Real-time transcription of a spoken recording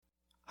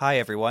Hi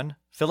everyone,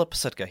 Philip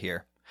Pasutka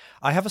here.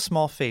 I have a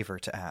small favor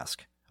to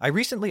ask. I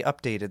recently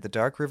updated the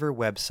Dark River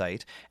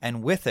website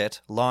and with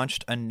it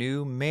launched a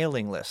new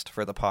mailing list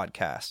for the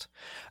podcast.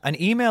 An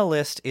email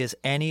list is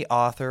any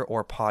author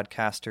or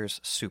podcaster's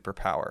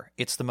superpower.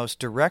 It's the most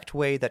direct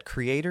way that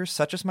creators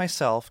such as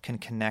myself can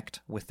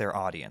connect with their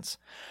audience.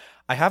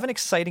 I have an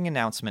exciting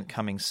announcement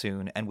coming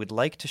soon and would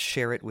like to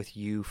share it with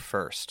you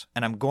first,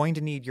 and I'm going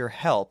to need your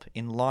help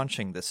in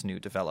launching this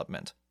new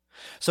development.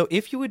 So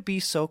if you would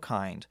be so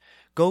kind,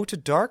 go to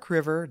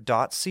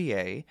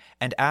darkriver.ca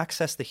and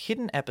access the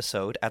hidden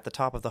episode at the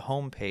top of the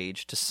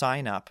homepage to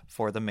sign up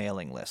for the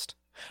mailing list.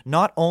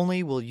 Not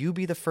only will you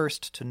be the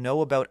first to know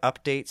about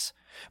updates,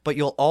 but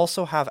you'll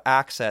also have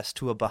access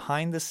to a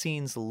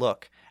behind-the-scenes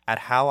look at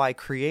how I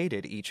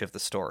created each of the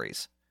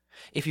stories.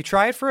 If you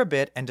try it for a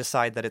bit and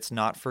decide that it's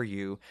not for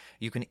you,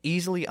 you can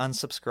easily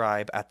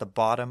unsubscribe at the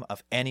bottom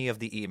of any of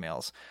the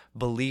emails.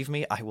 Believe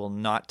me, I will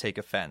not take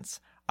offense.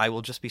 I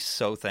will just be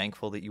so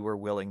thankful that you were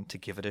willing to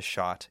give it a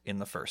shot in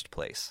the first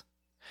place.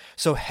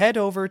 So head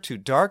over to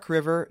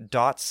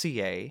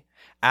darkriver.ca,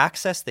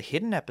 access the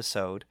hidden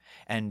episode,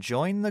 and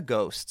join the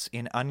ghosts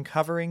in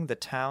uncovering the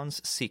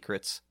town's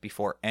secrets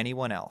before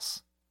anyone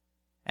else.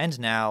 And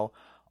now,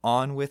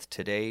 on with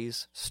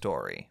today's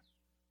story.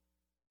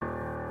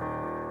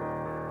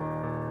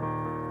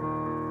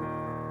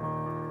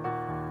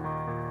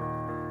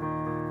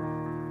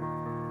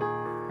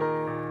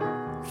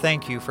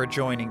 Thank you for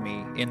joining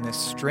me in this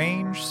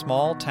strange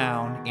small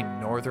town in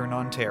northern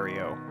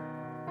Ontario.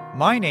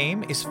 My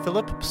name is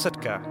Philip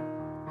Pasutka.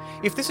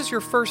 If this is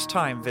your first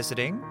time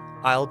visiting,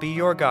 I'll be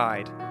your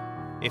guide.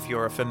 If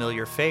you're a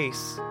familiar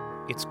face,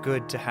 it's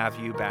good to have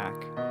you back.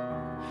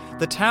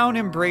 The town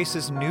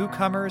embraces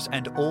newcomers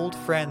and old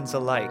friends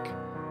alike,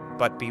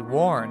 but be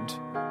warned,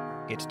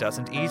 it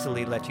doesn't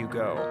easily let you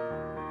go.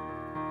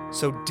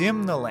 So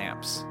dim the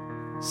lamps,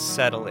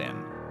 settle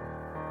in.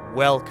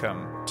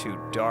 Welcome to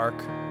Dark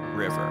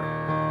River.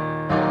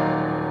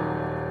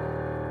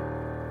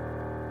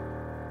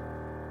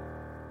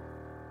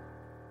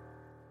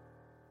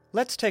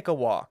 Let's take a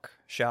walk,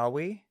 shall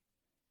we?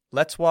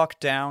 Let's walk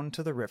down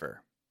to the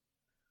river.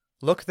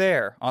 Look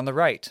there, on the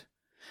right,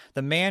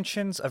 the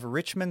mansions of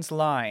Richmond's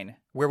Line,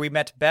 where we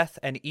met Beth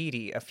and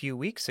Edie a few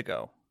weeks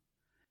ago.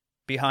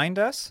 Behind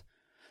us,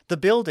 the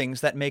buildings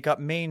that make up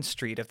Main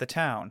Street of the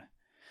town.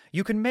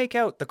 You can make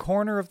out the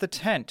corner of the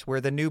tent where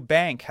the new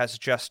bank has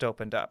just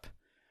opened up.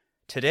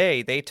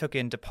 Today, they took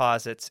in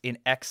deposits in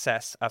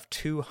excess of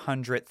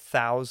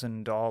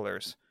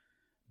 $200,000.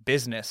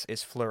 Business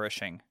is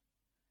flourishing.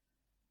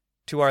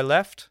 To our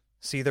left,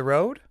 see the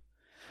road?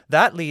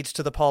 That leads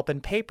to the pulp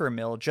and paper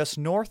mill just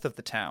north of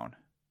the town.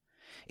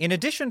 In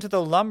addition to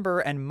the lumber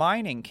and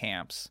mining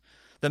camps,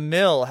 the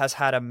mill has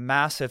had a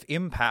massive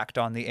impact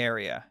on the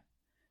area.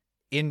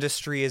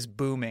 Industry is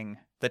booming,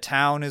 the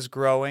town is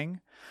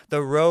growing,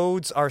 the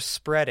roads are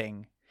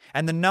spreading,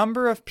 and the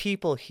number of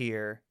people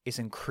here is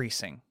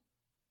increasing.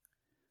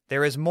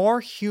 There is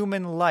more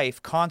human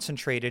life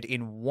concentrated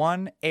in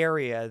one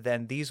area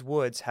than these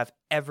woods have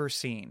ever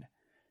seen,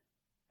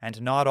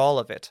 and not all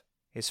of it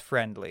is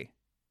friendly.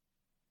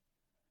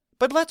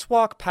 But let's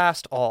walk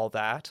past all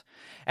that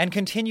and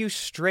continue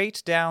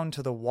straight down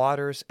to the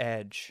water's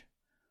edge.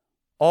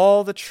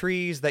 All the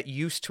trees that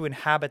used to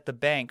inhabit the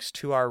banks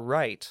to our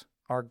right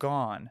are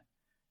gone,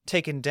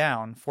 taken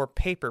down for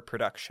paper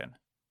production.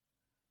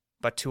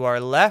 But to our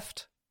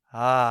left,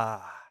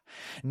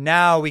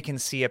 now we can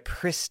see a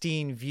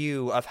pristine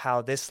view of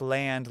how this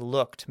land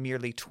looked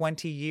merely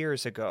 20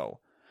 years ago,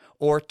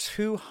 or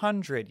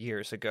 200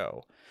 years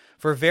ago,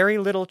 for very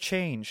little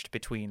changed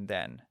between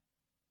then.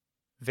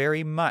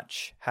 Very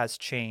much has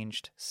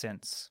changed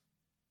since.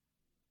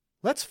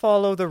 Let's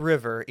follow the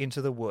river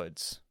into the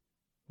woods.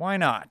 Why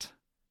not?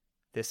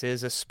 This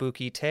is a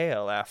spooky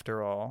tale,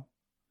 after all.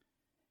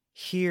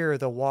 Hear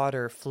the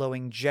water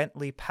flowing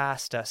gently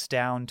past us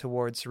down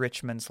towards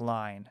Richmond's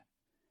Line.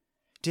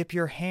 Dip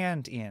your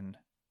hand in.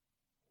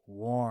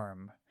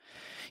 Warm.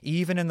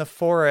 Even in the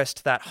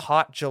forest, that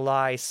hot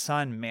July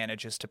sun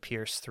manages to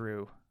pierce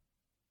through.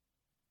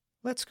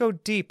 Let's go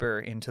deeper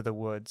into the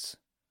woods.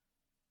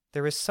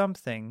 There is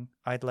something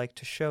I'd like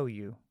to show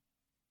you.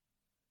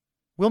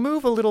 We'll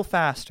move a little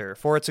faster,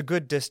 for it's a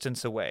good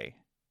distance away.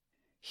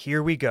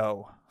 Here we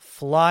go,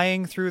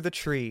 flying through the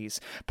trees,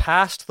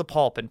 past the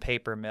pulp and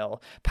paper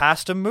mill,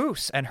 past a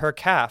moose and her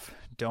calf.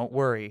 Don't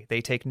worry,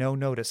 they take no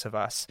notice of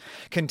us.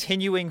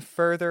 Continuing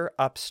further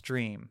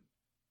upstream.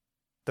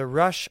 The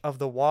rush of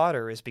the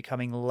water is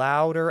becoming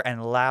louder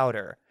and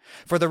louder,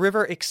 for the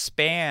river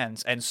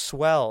expands and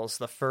swells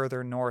the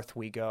further north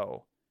we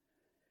go.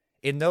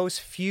 In those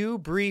few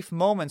brief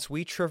moments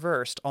we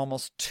traversed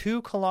almost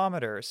 2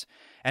 kilometers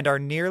and are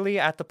nearly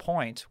at the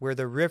point where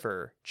the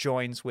river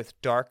joins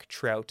with Dark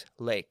Trout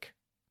Lake.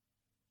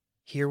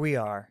 Here we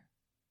are.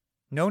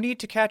 No need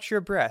to catch your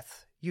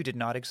breath, you did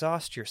not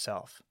exhaust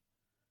yourself.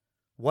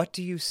 What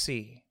do you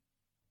see?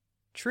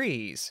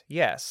 Trees,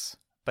 yes,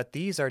 but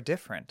these are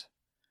different.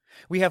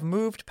 We have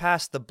moved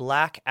past the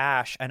black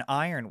ash and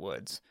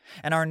ironwoods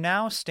and are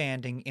now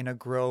standing in a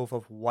grove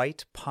of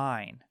white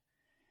pine.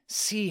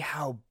 See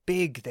how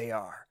big they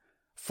are,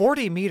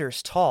 40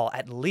 meters tall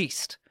at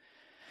least,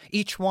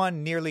 each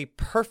one nearly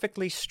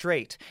perfectly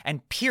straight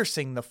and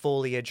piercing the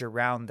foliage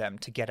around them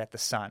to get at the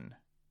sun.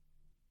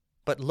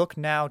 But look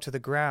now to the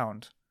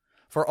ground,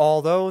 for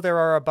although there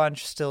are a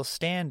bunch still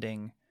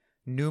standing,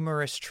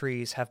 numerous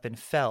trees have been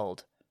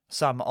felled,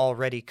 some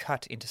already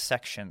cut into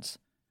sections.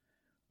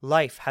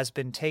 Life has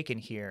been taken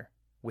here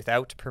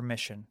without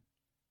permission.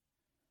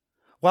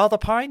 While the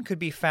pine could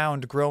be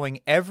found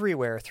growing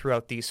everywhere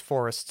throughout these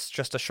forests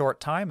just a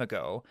short time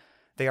ago,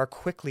 they are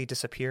quickly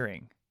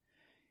disappearing.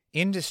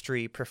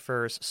 Industry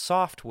prefers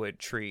softwood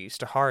trees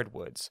to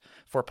hardwoods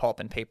for pulp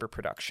and paper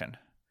production.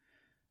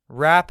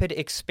 Rapid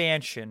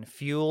expansion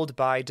fueled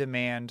by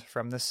demand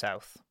from the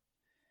south.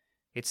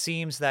 It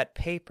seems that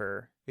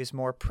paper is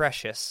more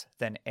precious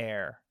than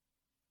air.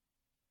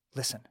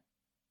 Listen.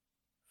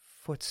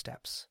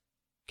 Footsteps.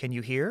 Can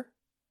you hear?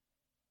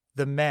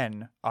 The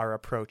men are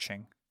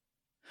approaching.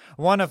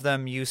 One of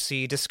them, you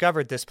see,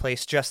 discovered this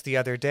place just the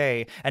other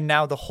day, and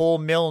now the whole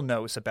mill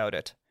knows about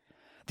it.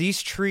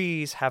 These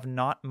trees have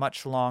not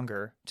much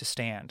longer to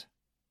stand.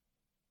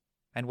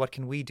 And what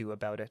can we do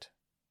about it?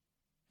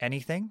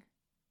 Anything?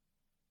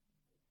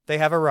 They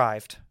have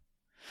arrived.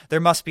 There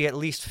must be at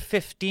least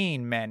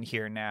 15 men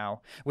here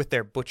now, with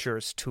their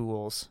butcher's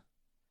tools.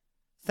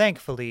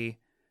 Thankfully,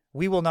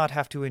 we will not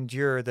have to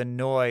endure the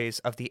noise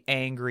of the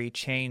angry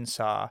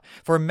chainsaw,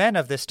 for men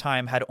of this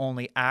time had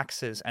only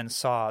axes and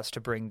saws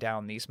to bring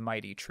down these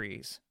mighty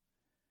trees.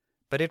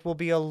 But it will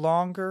be a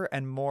longer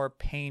and more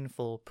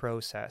painful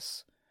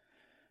process.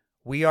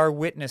 We are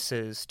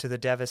witnesses to the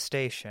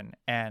devastation,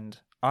 and,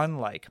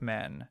 unlike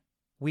men,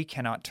 we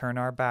cannot turn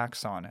our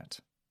backs on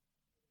it.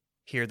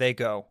 Here they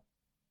go.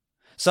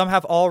 Some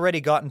have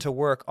already gotten to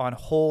work on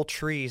whole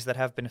trees that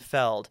have been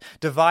felled,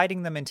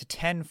 dividing them into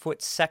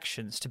 10-foot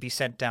sections to be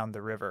sent down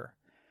the river.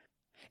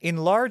 In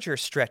larger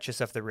stretches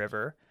of the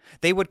river,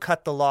 they would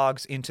cut the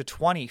logs into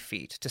 20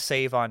 feet to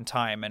save on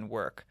time and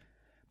work,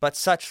 but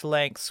such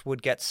lengths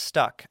would get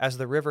stuck as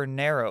the river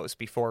narrows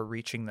before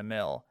reaching the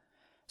mill,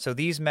 so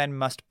these men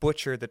must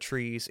butcher the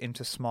trees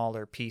into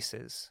smaller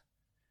pieces.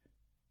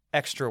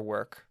 Extra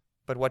work,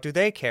 but what do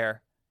they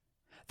care?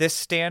 This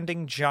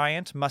standing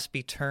giant must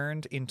be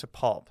turned into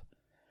pulp.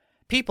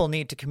 People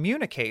need to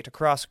communicate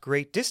across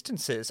great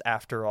distances,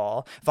 after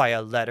all,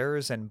 via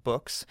letters and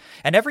books,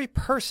 and every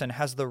person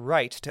has the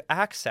right to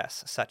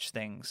access such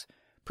things,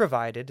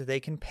 provided they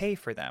can pay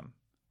for them.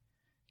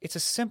 It's a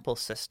simple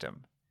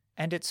system,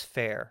 and it's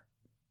fair.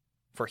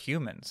 For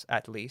humans,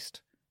 at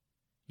least.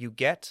 You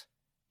get,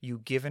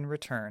 you give in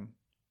return.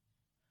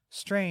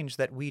 Strange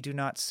that we do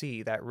not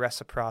see that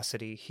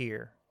reciprocity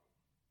here.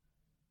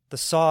 The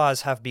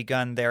saws have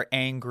begun their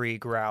angry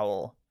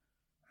growl.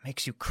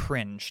 Makes you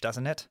cringe,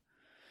 doesn't it?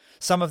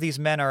 Some of these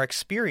men are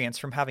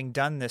experienced from having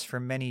done this for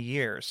many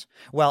years,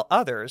 while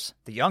others,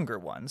 the younger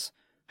ones,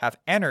 have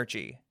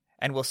energy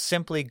and will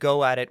simply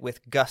go at it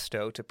with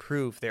gusto to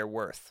prove their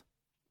worth.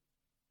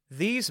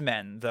 These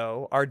men,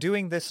 though, are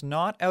doing this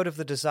not out of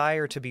the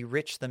desire to be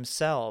rich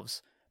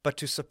themselves, but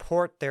to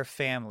support their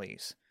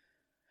families.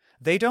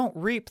 They don't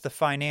reap the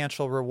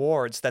financial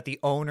rewards that the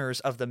owners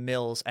of the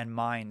mills and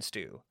mines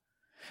do.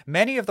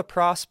 Many of the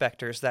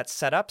prospectors that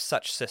set up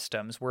such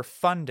systems were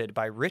funded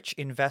by rich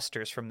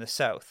investors from the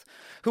South,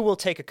 who will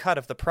take a cut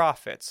of the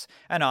profits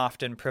and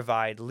often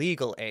provide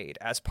legal aid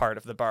as part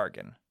of the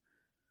bargain.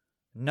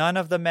 None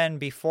of the men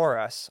before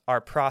us are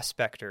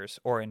prospectors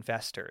or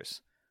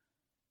investors.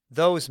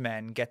 Those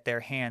men get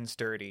their hands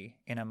dirty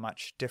in a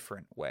much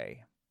different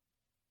way.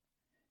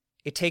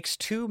 It takes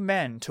 2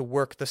 men to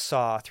work the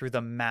saw through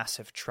the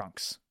massive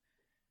trunks.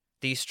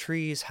 These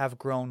trees have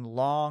grown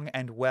long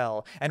and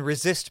well and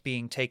resist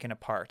being taken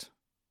apart.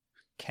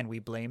 Can we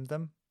blame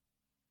them?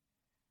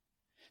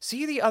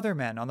 See the other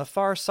men on the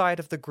far side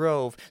of the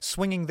grove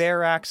swinging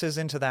their axes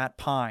into that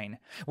pine,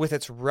 with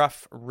its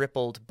rough,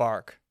 rippled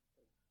bark.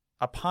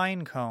 A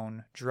pine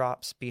cone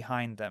drops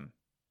behind them.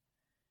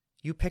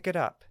 You pick it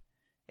up,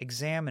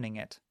 examining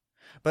it,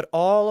 but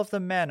all of the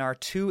men are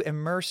too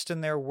immersed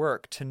in their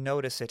work to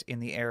notice it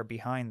in the air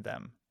behind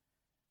them.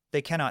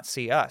 They cannot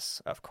see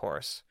us, of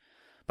course,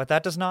 but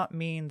that does not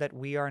mean that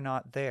we are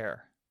not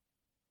there.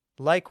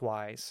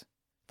 Likewise,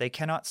 they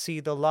cannot see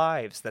the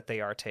lives that they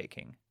are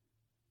taking,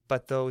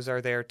 but those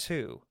are there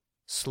too,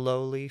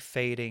 slowly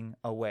fading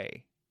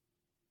away.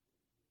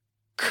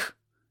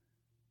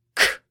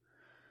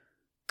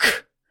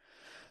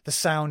 The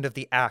sound of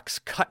the axe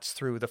cuts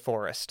through the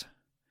forest.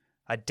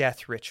 A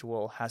death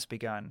ritual has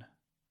begun.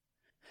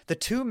 The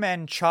 2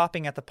 men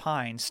chopping at the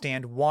pine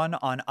stand one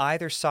on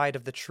either side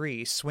of the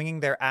tree,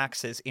 swinging their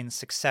axes in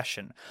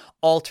succession,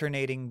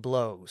 alternating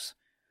blows.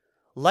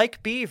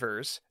 Like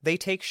beavers, they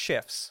take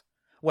shifts.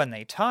 When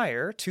they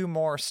tire, 2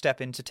 more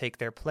step in to take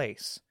their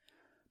place.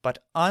 But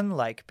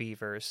unlike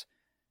beavers,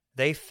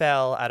 they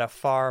fell at a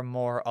far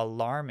more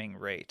alarming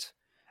rate,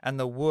 and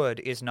the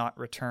wood is not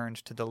returned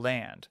to the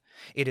land.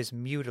 It is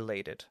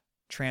mutilated,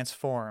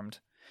 transformed,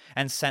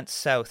 and sent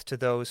south to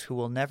those who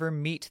will never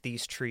meet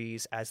these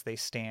trees as they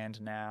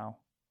stand now.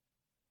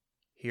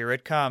 Here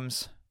it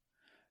comes.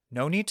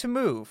 No need to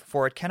move,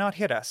 for it cannot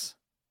hit us.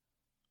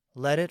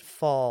 Let it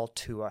fall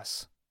to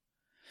us.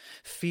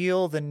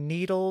 Feel the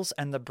needles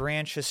and the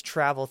branches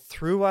travel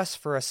through us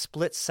for a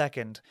split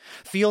second.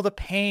 Feel the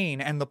pain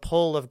and the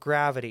pull of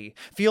gravity.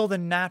 Feel the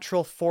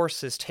natural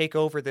forces take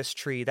over this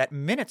tree that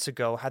minutes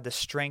ago had the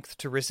strength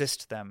to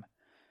resist them.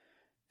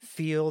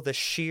 Feel the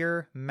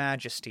sheer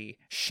majesty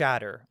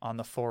shatter on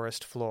the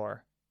forest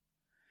floor.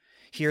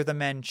 Hear the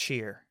men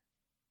cheer.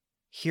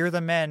 Hear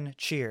the men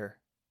cheer.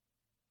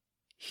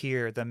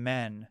 Hear the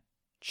men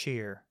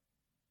cheer.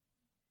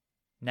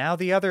 Now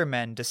the other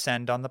men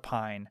descend on the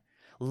pine,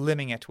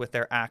 limbing it with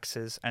their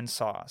axes and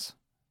saws.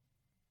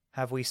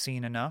 Have we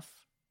seen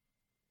enough?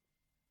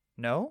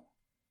 No?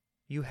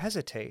 You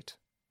hesitate.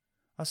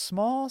 A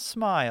small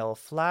smile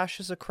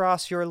flashes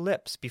across your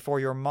lips before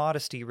your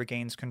modesty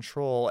regains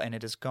control and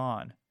it is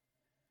gone.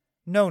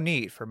 No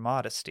need for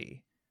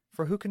modesty,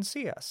 for who can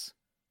see us?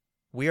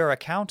 We are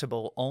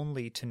accountable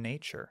only to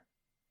nature.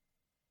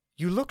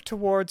 You look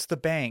towards the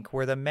bank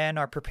where the men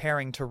are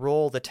preparing to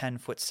roll the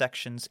 10-foot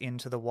sections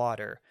into the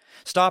water,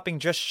 stopping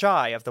just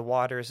shy of the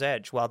water's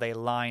edge while they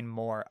line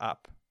more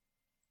up.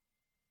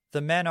 The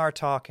men are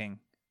talking.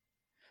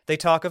 They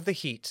talk of the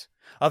heat,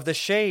 of the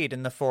shade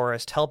in the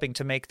forest helping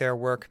to make their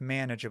work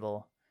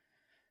manageable.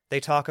 They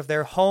talk of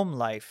their home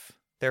life,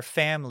 their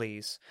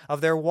families,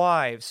 of their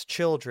wives,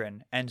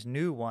 children, and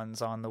new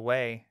ones on the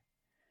way.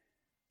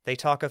 They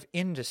talk of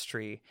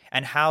industry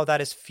and how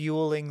that is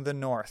fueling the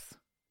north.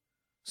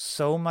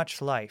 So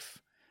much life,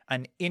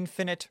 an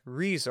infinite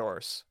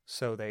resource,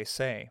 so they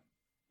say.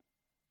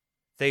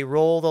 They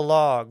roll the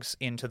logs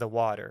into the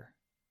water.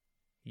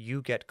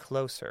 You get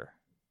closer.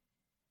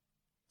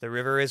 The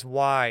river is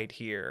wide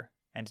here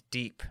and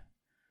deep.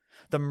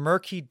 The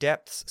murky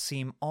depths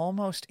seem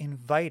almost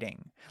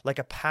inviting, like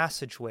a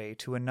passageway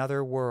to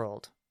another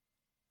world,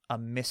 a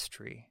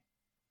mystery.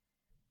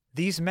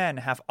 These men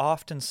have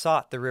often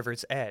sought the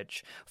river's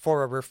edge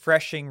for a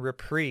refreshing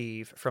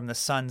reprieve from the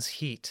sun's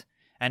heat,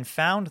 and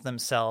found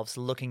themselves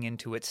looking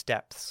into its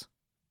depths.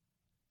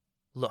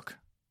 Look,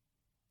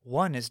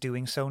 one is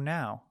doing so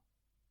now.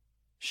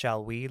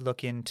 Shall we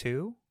look in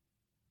too?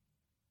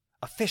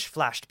 A fish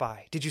flashed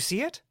by. Did you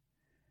see it?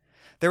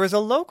 There is a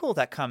local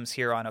that comes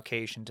here on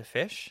occasion to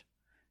fish.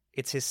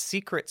 It's his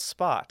secret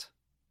spot.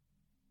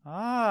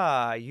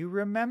 Ah, you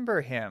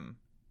remember him.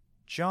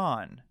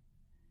 John.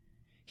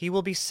 He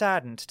will be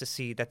saddened to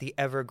see that the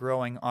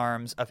ever-growing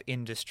arms of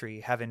industry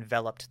have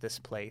enveloped this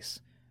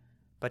place,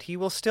 but he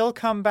will still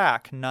come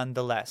back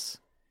nonetheless.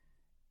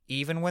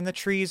 Even when the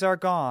trees are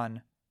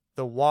gone,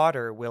 the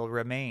water will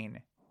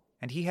remain,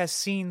 and he has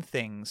seen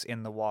things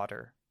in the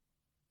water,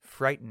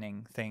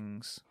 frightening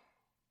things.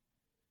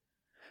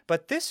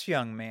 But this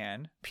young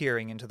man,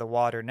 peering into the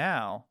water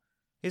now,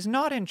 is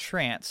not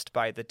entranced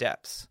by the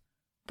depths,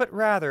 but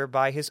rather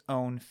by his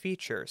own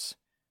features.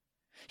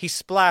 He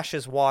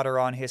splashes water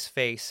on his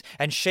face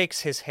and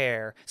shakes his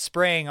hair,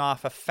 spraying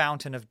off a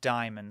fountain of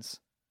diamonds.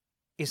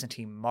 Isn't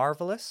he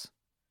marvelous?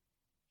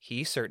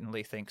 He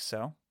certainly thinks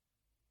so.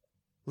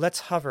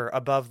 Let's hover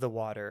above the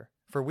water,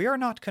 for we are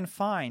not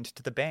confined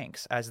to the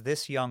banks as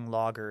this young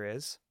logger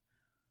is.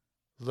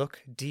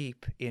 Look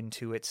deep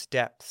into its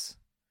depths.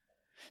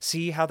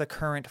 See how the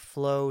current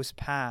flows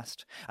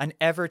past, an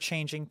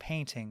ever-changing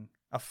painting,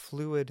 a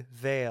fluid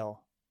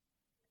veil.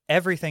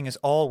 Everything is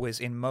always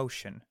in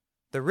motion.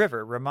 The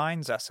river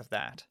reminds us of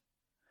that.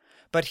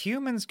 But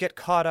humans get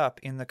caught up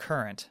in the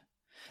current.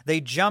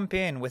 They jump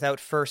in without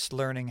first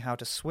learning how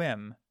to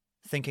swim,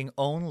 thinking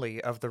only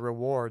of the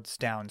rewards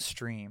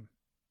downstream.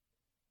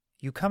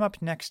 You come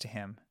up next to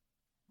him,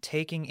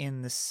 taking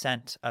in the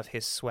scent of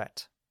his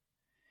sweat.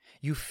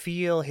 You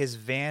feel his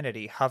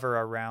vanity hover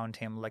around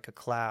him like a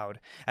cloud,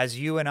 as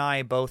you and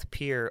I both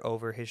peer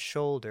over his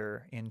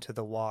shoulder into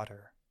the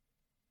water.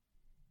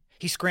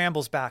 He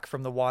scrambles back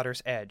from the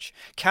water's edge,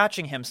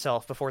 catching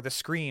himself before the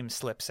scream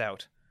slips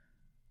out.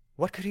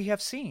 What could he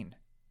have seen?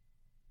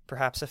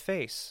 Perhaps a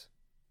face,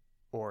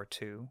 or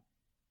two.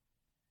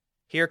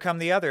 Here come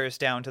the others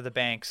down to the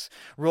banks,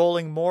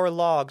 rolling more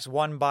logs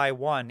one by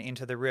one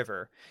into the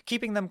river,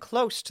 keeping them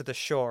close to the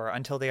shore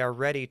until they are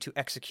ready to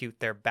execute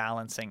their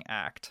balancing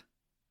act.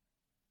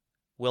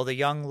 Will the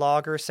young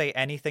logger say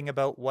anything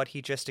about what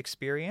he just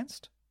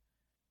experienced?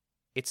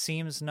 It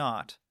seems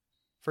not,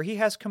 for he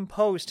has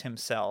composed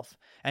himself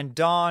and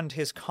donned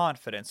his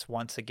confidence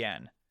once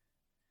again.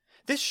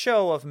 This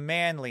show of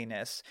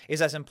manliness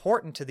is as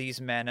important to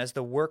these men as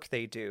the work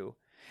they do,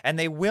 and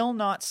they will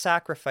not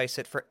sacrifice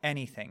it for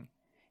anything,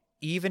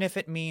 even if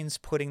it means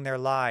putting their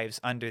lives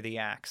under the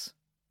axe.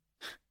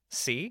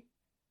 See?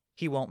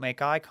 He won't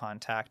make eye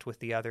contact with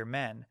the other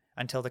men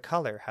until the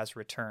color has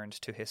returned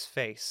to his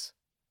face.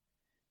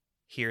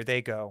 Here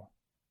they go.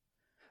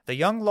 The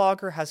young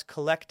logger has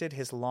collected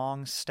his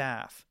long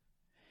staff.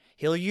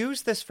 He'll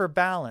use this for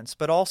balance,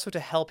 but also to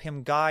help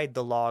him guide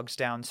the logs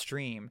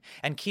downstream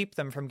and keep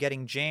them from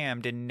getting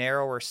jammed in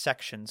narrower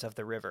sections of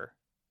the river.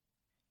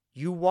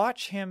 You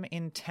watch him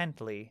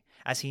intently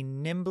as he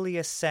nimbly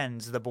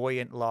ascends the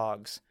buoyant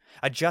logs,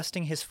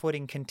 adjusting his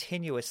footing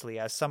continuously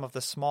as some of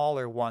the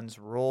smaller ones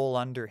roll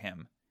under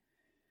him.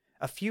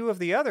 A few of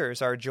the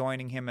others are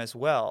joining him as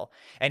well,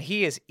 and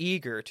he is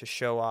eager to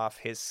show off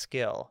his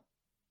skill.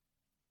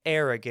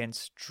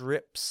 Arrogance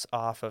drips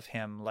off of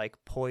him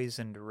like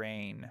poisoned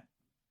rain.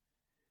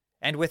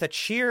 And with a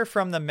cheer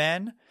from the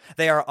men,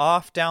 they are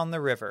off down the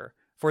river,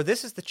 for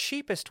this is the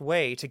cheapest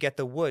way to get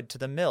the wood to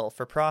the mill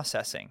for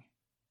processing.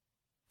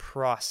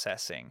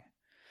 Processing.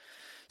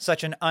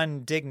 Such an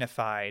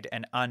undignified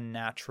and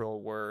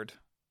unnatural word.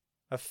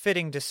 A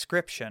fitting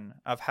description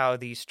of how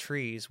these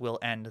trees will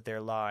end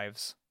their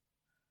lives.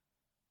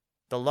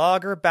 The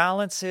logger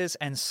balances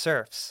and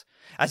surfs,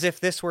 as if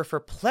this were for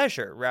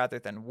pleasure rather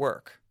than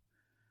work.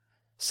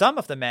 Some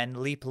of the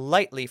men leap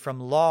lightly from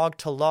log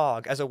to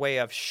log as a way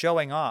of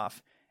showing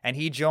off, and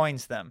he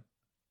joins them.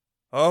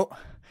 Oh,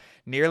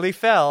 nearly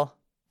fell,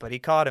 but he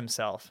caught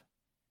himself.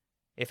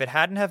 If it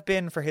hadn't have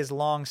been for his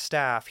long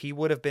staff, he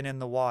would have been in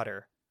the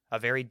water, a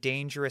very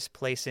dangerous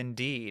place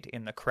indeed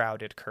in the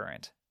crowded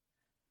current.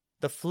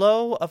 The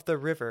flow of the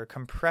river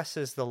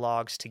compresses the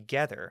logs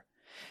together,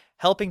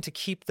 helping to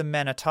keep the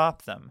men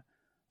atop them,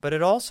 but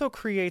it also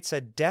creates a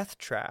death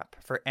trap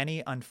for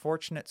any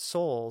unfortunate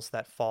souls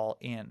that fall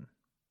in.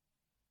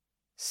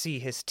 See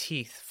his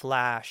teeth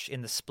flash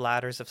in the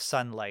splatters of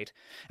sunlight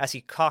as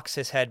he cocks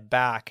his head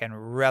back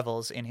and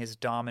revels in his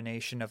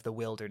domination of the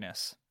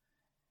wilderness.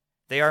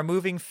 They are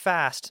moving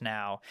fast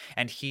now,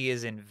 and he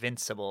is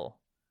invincible.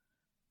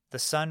 The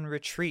sun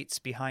retreats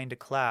behind a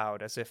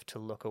cloud as if to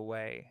look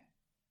away.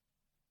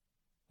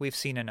 We've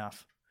seen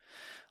enough.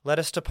 Let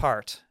us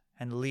depart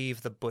and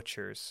leave the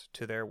butchers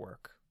to their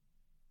work.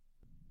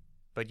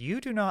 But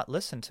you do not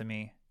listen to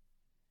me.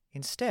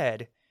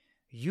 Instead,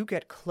 you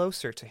get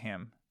closer to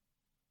him.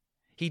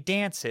 He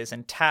dances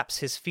and taps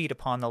his feet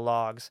upon the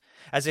logs,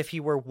 as if he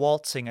were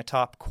waltzing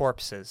atop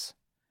corpses.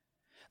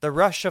 The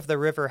rush of the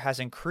river has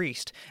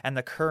increased, and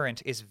the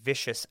current is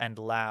vicious and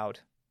loud.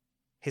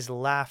 His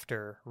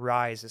laughter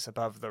rises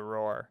above the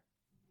roar.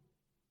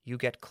 You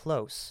get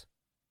close.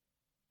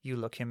 You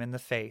look him in the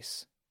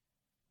face.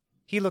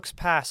 He looks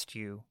past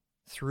you,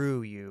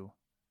 through you.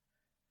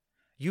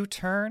 You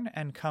turn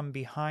and come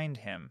behind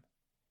him.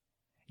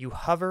 You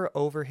hover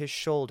over his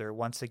shoulder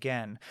once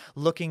again,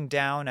 looking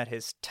down at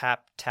his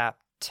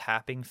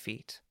tap-tap-tapping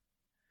feet.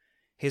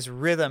 His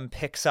rhythm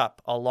picks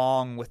up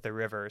along with the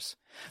rivers.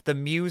 The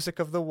music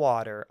of the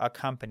water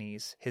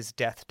accompanies his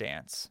death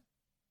dance.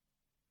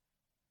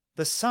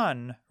 The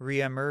sun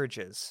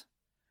reemerges.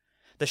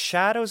 The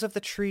shadows of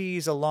the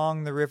trees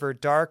along the river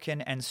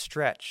darken and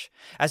stretch,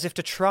 as if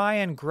to try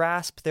and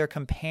grasp their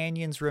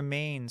companions'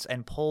 remains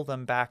and pull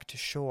them back to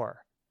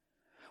shore.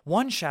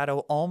 One shadow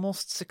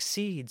almost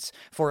succeeds,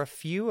 for a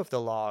few of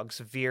the logs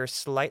veer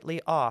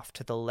slightly off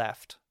to the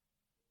left.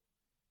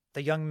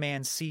 The young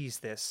man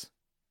sees this.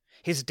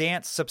 His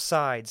dance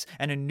subsides,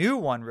 and a new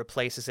one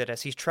replaces it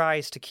as he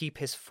tries to keep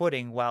his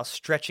footing while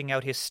stretching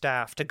out his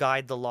staff to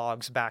guide the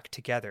logs back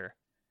together.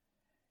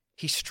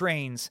 He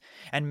strains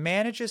and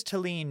manages to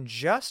lean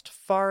just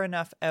far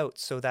enough out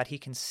so that he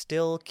can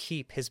still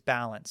keep his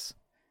balance.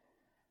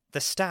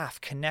 The staff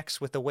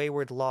connects with the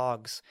wayward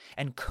logs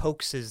and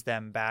coaxes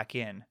them back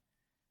in.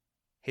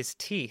 His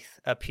teeth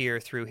appear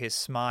through his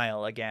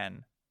smile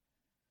again.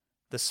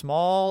 The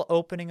small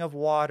opening of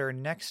water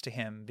next to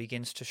him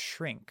begins to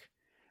shrink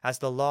as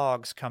the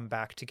logs come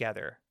back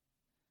together.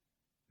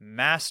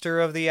 Master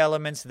of the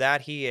elements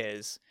that he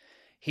is,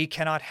 he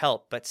cannot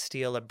help but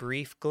steal a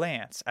brief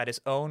glance at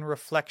his own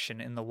reflection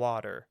in the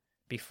water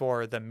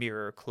before the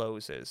mirror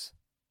closes.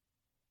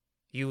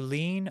 You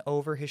lean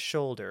over his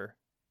shoulder,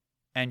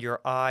 and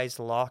your eyes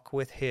lock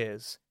with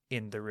his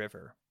in the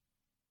river.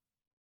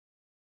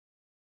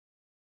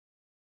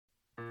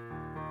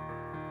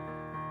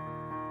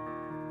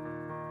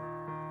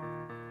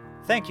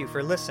 Thank you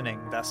for listening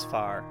thus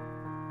far.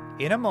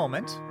 In a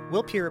moment,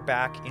 we'll peer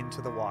back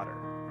into the water.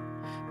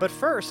 But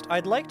first,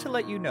 I'd like to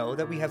let you know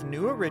that we have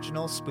new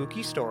original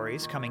spooky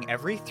stories coming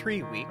every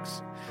 3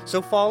 weeks,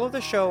 so follow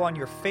the show on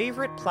your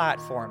favorite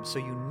platform so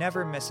you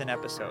never miss an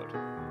episode.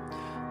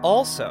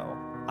 Also,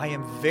 I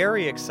am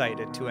very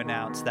excited to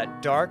announce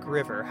that Dark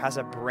River has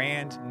a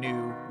brand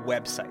new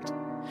website.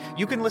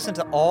 You can listen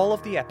to all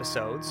of the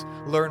episodes,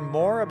 learn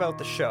more about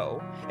the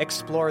show,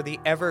 explore the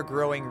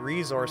ever-growing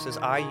resources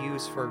I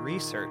use for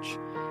research,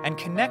 and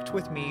connect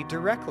with me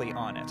directly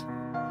on it.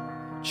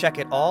 Check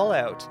it all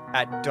out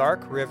at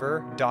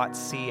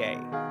darkriver.ca.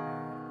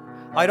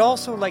 I'd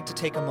also like to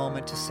take a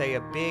moment to say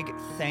a big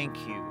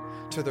thank you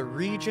to the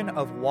Region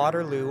of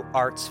Waterloo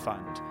Arts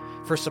Fund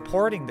for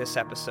supporting this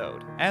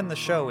episode and the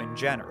show in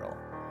general.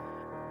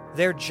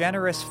 Their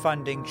generous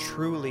funding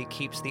truly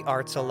keeps the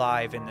arts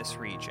alive in this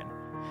region,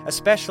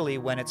 especially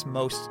when it's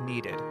most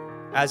needed,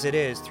 as it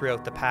is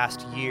throughout the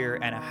past year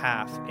and a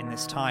half in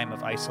this time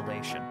of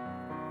isolation.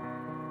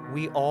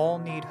 We all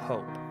need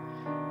hope,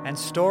 and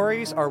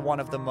stories are one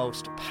of the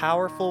most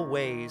powerful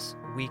ways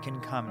we can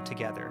come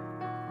together.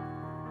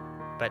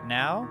 But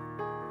now,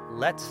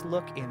 let's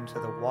look into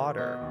the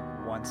water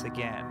once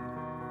again.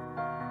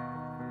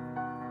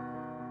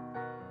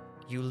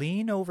 You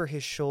lean over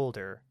his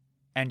shoulder,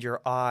 and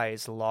your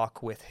eyes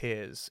lock with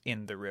his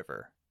in the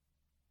river.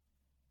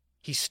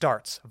 He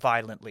starts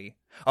violently,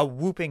 a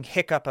whooping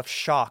hiccup of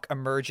shock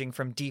emerging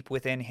from deep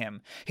within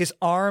him. His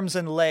arms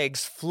and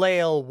legs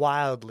flail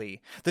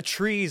wildly. The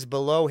trees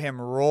below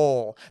him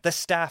roll. The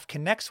staff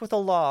connects with a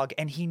log,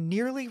 and he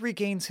nearly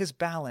regains his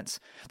balance.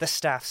 The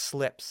staff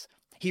slips.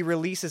 He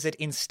releases it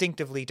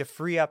instinctively to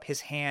free up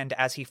his hand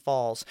as he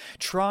falls,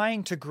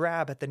 trying to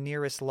grab at the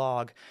nearest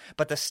log,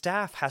 but the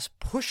staff has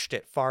pushed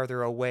it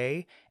farther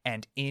away,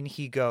 and in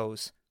he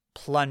goes,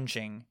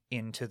 plunging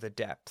into the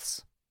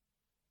depths.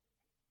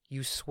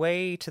 You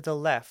sway to the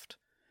left,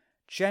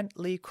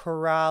 gently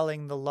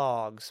corralling the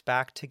logs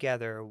back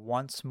together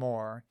once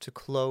more to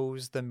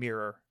close the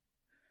mirror.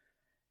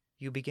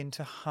 You begin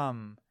to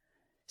hum,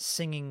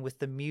 singing with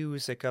the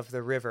music of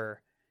the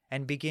river,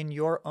 and begin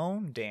your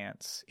own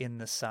dance in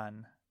the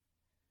sun.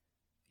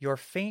 Your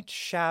faint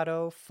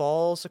shadow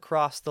falls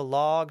across the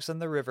logs on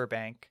the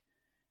riverbank,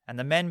 and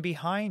the men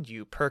behind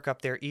you perk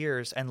up their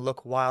ears and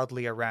look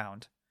wildly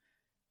around.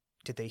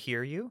 Did they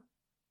hear you?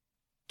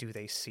 Do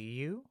they see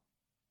you?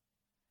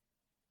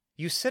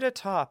 You sit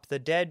atop the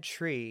dead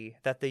tree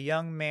that the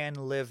young man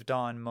lived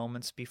on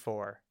moments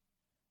before.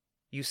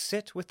 You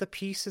sit with the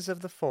pieces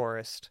of the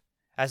forest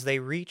as they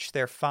reach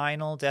their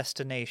final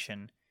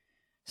destination,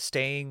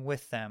 staying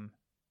with them,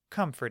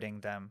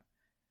 comforting them,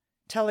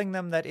 telling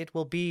them that it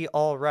will be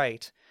all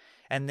right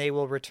and they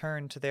will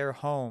return to their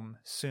home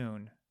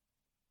soon.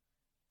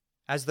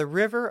 As the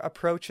river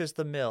approaches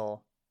the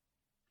mill,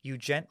 you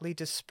gently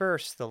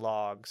disperse the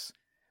logs,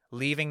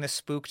 leaving the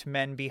spooked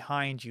men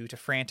behind you to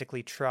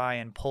frantically try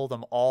and pull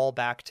them all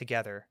back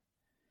together.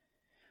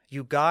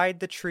 You guide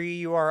the tree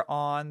you are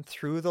on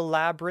through the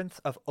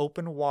labyrinth of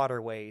open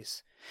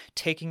waterways,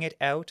 taking it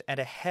out and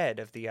ahead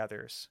of the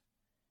others.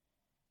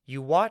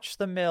 You watch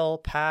the mill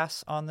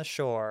pass on the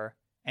shore,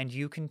 and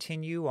you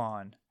continue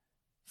on,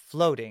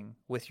 floating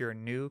with your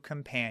new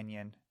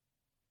companion.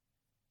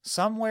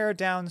 Somewhere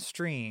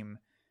downstream,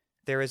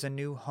 there is a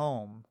new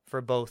home for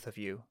both of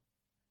you.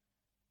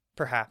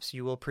 Perhaps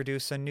you will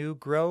produce a new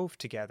grove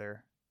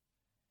together.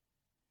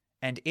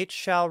 And it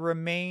shall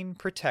remain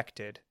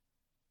protected,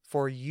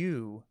 for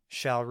you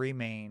shall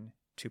remain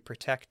to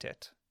protect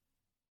it.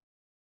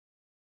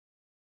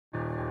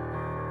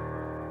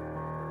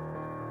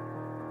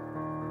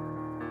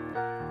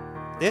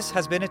 This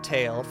has been a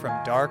tale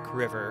from Dark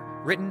River,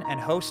 written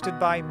and hosted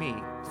by me,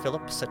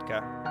 Philip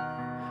Sitka.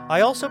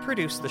 I also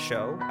produce the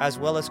show, as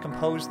well as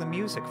compose the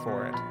music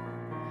for it.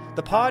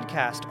 The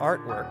podcast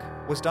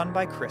artwork was done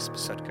by Crisp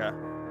Sitka.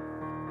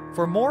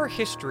 For more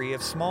history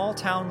of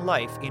small-town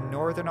life in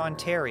Northern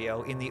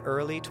Ontario in the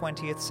early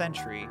 20th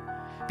century,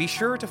 be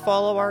sure to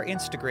follow our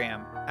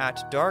Instagram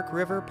at Dark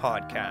River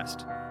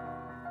Podcast.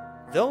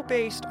 Though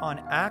based on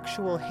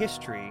actual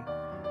history,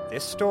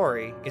 this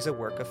story is a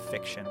work of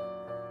fiction.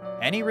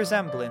 Any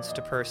resemblance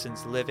to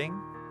persons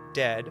living,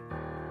 dead,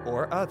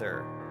 or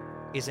other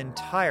is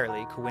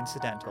entirely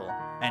coincidental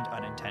and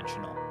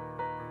unintentional.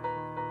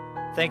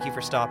 Thank you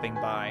for stopping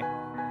by,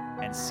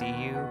 and see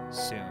you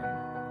soon.